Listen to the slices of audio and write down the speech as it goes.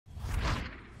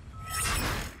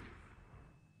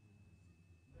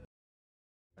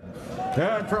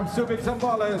And from Subic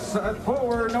Zambales at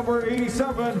forward number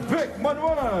 87, Vic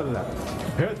Manuel.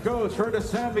 Head coach for the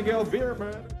San Miguel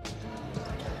Beermen.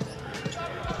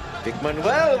 Vic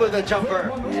Manuel with a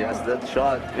jumper. Yes, that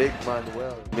shot, Vic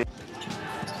Manuel.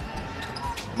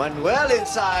 Manuel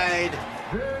inside.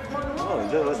 Oh,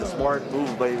 that was a smart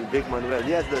move by Vic Manuel.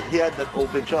 He had that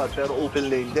open shot, pero open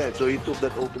lane then, so he took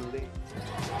that open lane.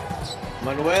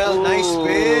 Manuel, nice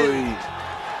spin.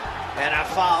 And a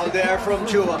foul there from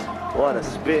Chua. What a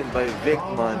spin by Vic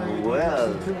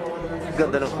Manuel.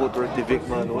 Ganda ng footwork ni Vic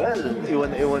Manuel.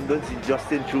 Iwan doon si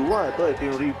Justin Chua. Ito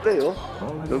yung replay, oh.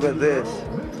 Look at this.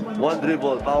 One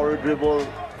dribble, power dribble,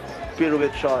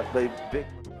 pirouette shot by Vic.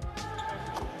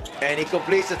 And he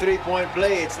completes the three-point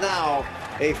play. It's now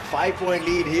a 5-point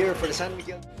lead here for the San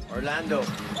Miguel. Orlando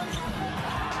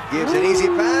gives an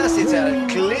easy pass. It's a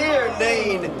clear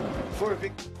lane for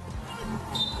Vic.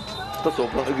 Ito,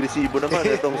 sobrang agresibo naman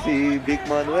itong si Vic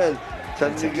Manuel.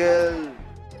 San Miguel.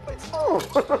 Oh.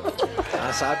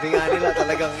 Sabi nga nila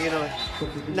talagang,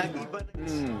 nag-iba.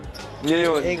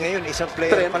 Ngayon. Ngayon, isang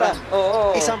player pa lang.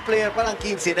 Isang player pa lang,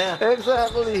 15 na.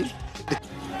 Exactly.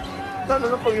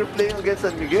 Lalo na pag you're playing against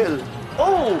San Miguel.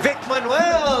 Oh! Vic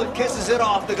Manuel kisses it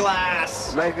off the glass.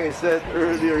 Like I said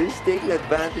earlier, he's taking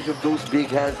advantage of those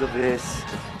big hands of his.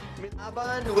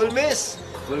 Aban will miss.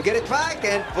 Will get it back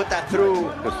and put that through.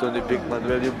 Gusto ni Vic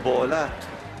Manuel yung bola.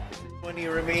 20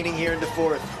 remaining here in the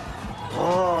fourth.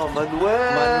 Oh,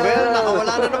 Manuel! Manuel,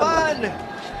 nakawala na naman.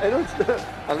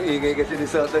 Ang ingay kasi ni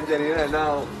Sultan kanina.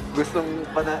 Now, gustong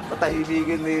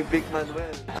patahimigin ni Vic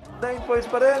Manuel. 9 points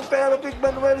pa rin, pero Vic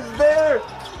Manuel is there!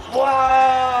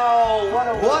 Wow!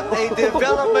 What a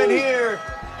development here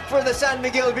for the San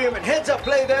Miguel Beermen. Heads up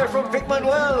play there from Vic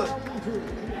Manuel.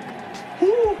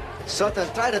 Sutton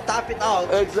tried to tap it out.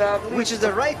 Exactly. Which is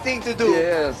the right thing to do.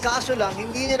 Yes. Kaso lang,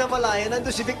 hindi niya namalaya.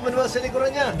 Nandun si Vic Manuel sa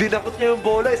likuran niya. Dinakot niya yung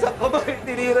bola, isang kamay.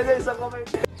 Tinira niya, isang kamay.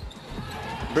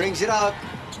 Brings it out.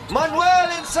 Manuel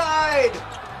inside!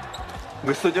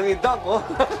 Gusto niyang i-dunk, oh.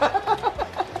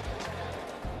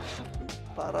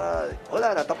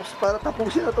 Wala na, para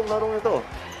tapusin na itong larong ito.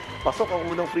 Pasok ang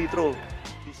unang free throw.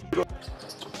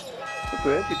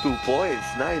 22 points,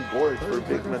 9 boards for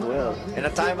Vic Manuel. And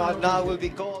a timeout now will be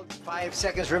called. 5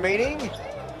 seconds remaining.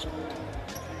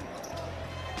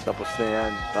 Tapos na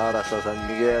yan para sa San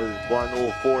Miguel.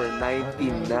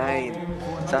 104-99.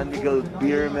 San Miguel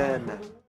Beermen.